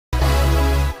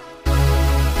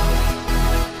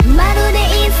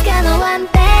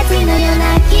のよう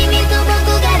な君と僕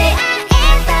が出会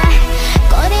えた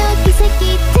これを奇跡っ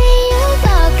て言うの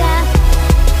か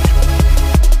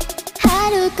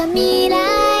遥か未来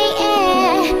へ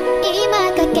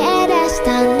今駆け出した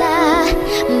んだ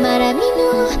まだ見ぬ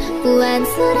不安す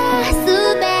ら全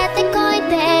て越え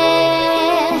て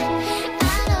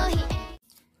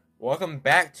Welcome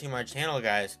back to my channel,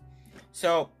 guys.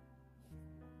 So,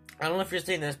 I don't know if you're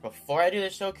seeing this before I do the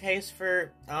showcase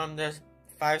for this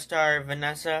 5-star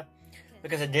Vanessa,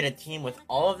 because I did a team with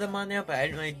all of them on there, but I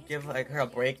didn't really give like her a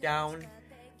breakdown,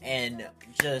 and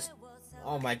just,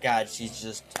 oh my god, she's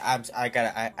just, I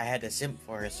had to simp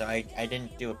for her, so I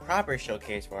didn't do a proper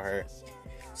showcase for her.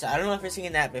 So I don't know if you're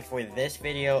seeing that before this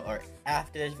video or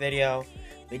after this video,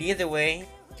 but either way,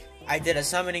 I did a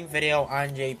summoning video on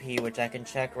JP, which I can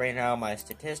check right now, my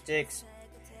statistics,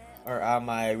 or on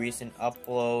my recent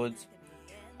uploads.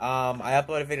 I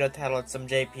uploaded a video titled Some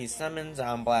JP Summons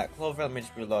on Black Clover. Let me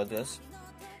just reload this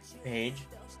page.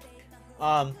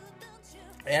 And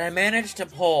I managed to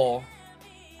pull,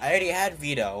 I already had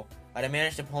Vetto, but I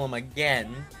managed to pull him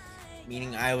again,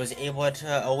 meaning I was able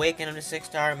to awaken him to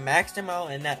 6-star, maxed him out,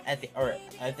 and at the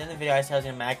end of the video I said I was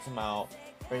going to max him out,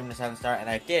 bring him to 7-star, and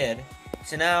I did.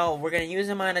 So now we're going to use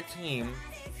him on a team.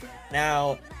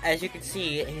 Now, as you can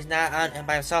see, he's not on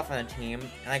by himself on the team,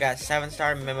 and I got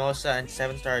 7-star Mimosa and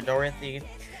 7-star Dorothy.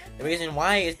 The reason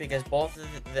why is because both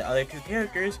of the other two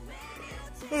characters,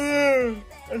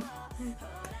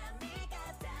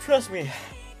 trust me,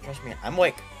 I'm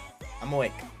awake,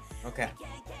 okay.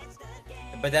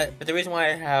 But the reason why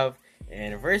I have an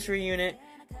anniversary unit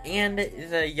and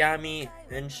the Yami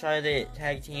and Charlotte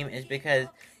tag team is because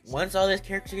once all these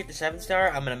characters get to 7-star,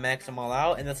 I'm gonna max them all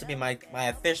out, and this will be my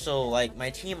official, like,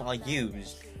 my team I'll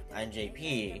use on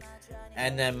JP,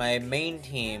 and then my main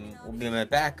team will be my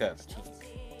backup team.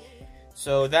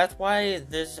 So that's why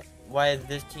this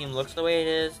team looks the way it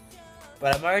is.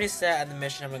 But I'm already set on the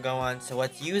mission I'm gonna go on, so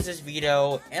let's use this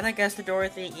Vetto, and I guess the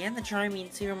Dorothy and the Charmy,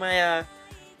 and see where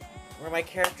my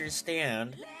characters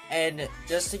stand. And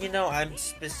just so you know, I'm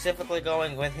specifically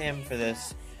going with him for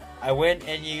this. I went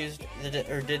and used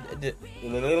the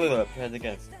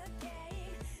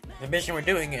mission we're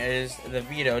doing is the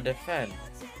Vetto defend,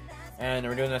 and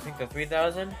we're doing I think the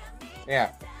 3,000.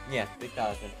 Yeah,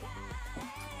 3,000.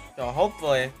 So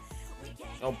hopefully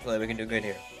we can do good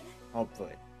here.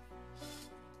 Hopefully.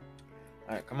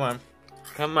 All right, come on.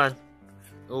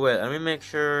 Oh wait, let me make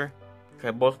sure. Okay,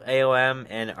 both AOM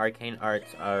and Arcane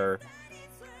Arts are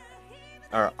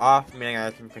off, meaning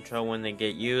I can control when they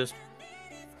get used.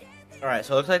 Alright,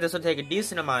 so it looks like this will take a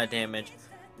decent amount of damage.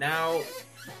 Now,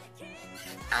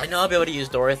 I know I'll be able to use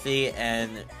Dorothy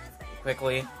and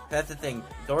quickly. That's the thing,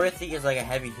 Dorothy is like a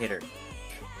heavy hitter.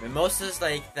 Mimosa's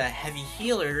like the heavy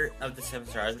healer of the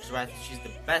 7-stars, which is why I think she's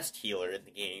the best healer in the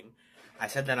game. I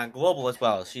said that on Global as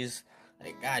well. She's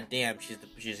like, goddamn,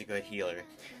 she's a good healer.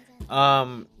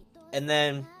 And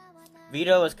then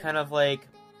Vetto is kind of like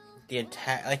the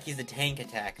attack, like he's the tank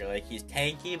attacker. Like he's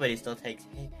tanky, but he still takes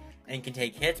and can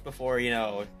take hits before, you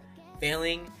know,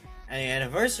 failing. And the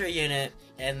anniversary unit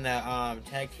and the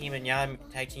tag team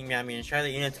Yami and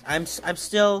Charlotte units, I'm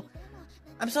still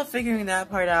figuring that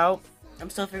part out.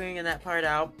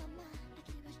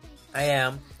 I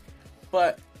am,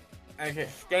 but as it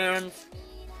stands,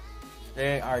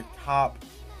 they are top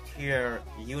tier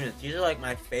units. These are like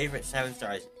my favorite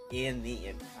 7-stars in the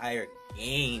entire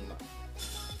game.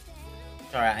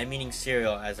 Sorry, I'm eating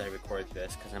cereal as I record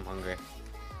this because I'm hungry.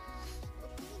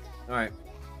 Alright.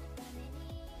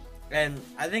 And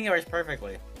I think it works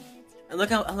perfectly. And look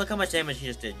how much damage he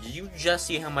just did. Did you just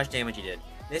see how much damage he did?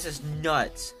 This is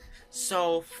nuts.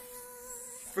 So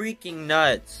freaking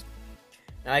nuts.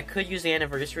 Now I could use the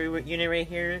anniversary unit right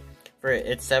here for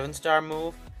its 7-star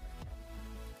move.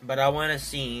 But I want to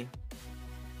see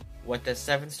what the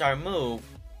 7-star move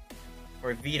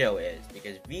for Vetto is.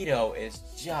 Because Vetto is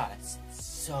just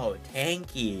so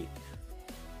tanky.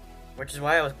 Which is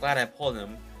why I was glad I pulled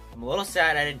him. I'm a little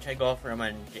sad I didn't try to go for him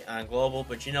on Global,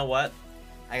 but you know what?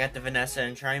 I got the Vanessa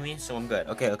and Charmy, so I'm good.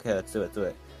 Okay, let's do it.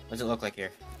 What does it look like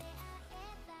here?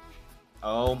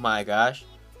 Oh my gosh.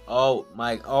 Oh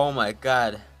my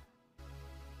god.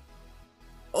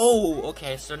 Oh,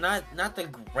 okay, so not the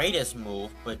greatest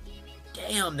move, but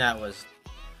damn, that was...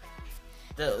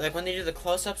 like when they do the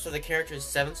close-ups of the character's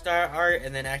 7-star art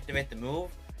and then activate the move,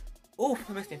 ooh, it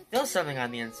makes me feel something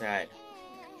on the inside.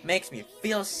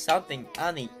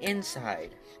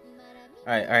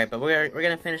 Alright, but we're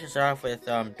gonna finish this off with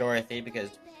Dorothy,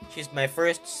 because she's my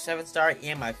first 7-star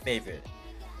and my favorite.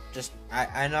 Just,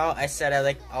 I know I said I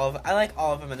like all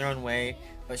of them in their own way,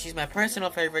 but she's my personal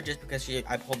favorite just because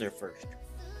I pulled her first.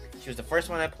 She was the first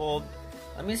one I pulled.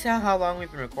 Let me see how long we've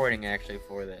been recording actually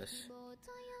for this.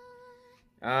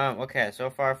 Okay, so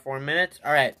far 4 minutes.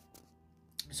 Alright.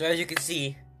 So as you can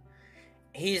see,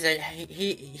 he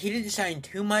didn't shine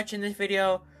too much in this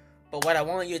video, but what I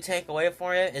want you to take away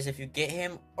for it is if you get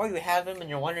him or you have him and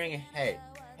you're wondering, hey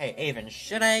Avon,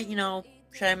 should I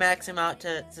max him out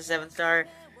to 7-star?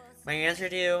 My answer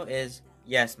to you is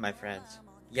yes, my friends.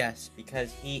 Yes,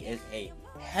 because he is a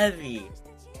heavy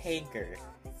tanker,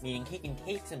 meaning he can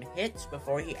take some hits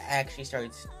before he actually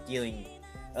starts dealing,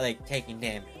 like taking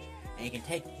damage, and he can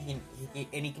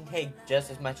take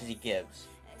just as much as he gives.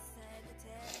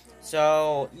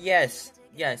 So yes,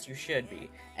 you should be.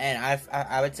 And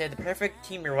I would say the perfect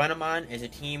team to run him on is a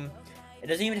team. It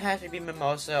doesn't even have to be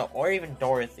Mimosa or even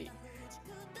Dorothy.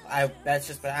 That's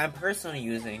just what I'm personally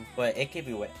using, but it could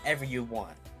be whatever you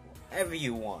want. Whatever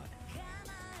you want.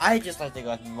 I just like to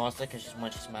go with Mimosa because she's my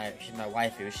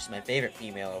waifu. She's my favorite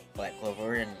female of Black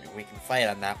Clover, and we can fight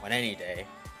on that one any day.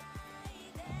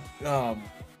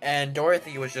 And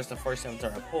Dorothy was just the first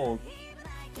 7-star I pulled,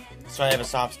 so I have a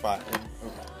soft spot.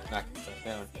 Knock myself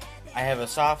down. I have a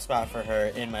soft spot for her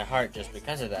in my heart just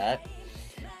because of that.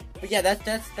 But yeah,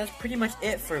 that's pretty much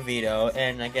it for Vetto,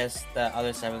 and I guess the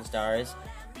other 7 stars.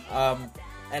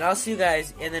 And I'll see you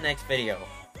guys in the next video.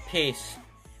 Peace.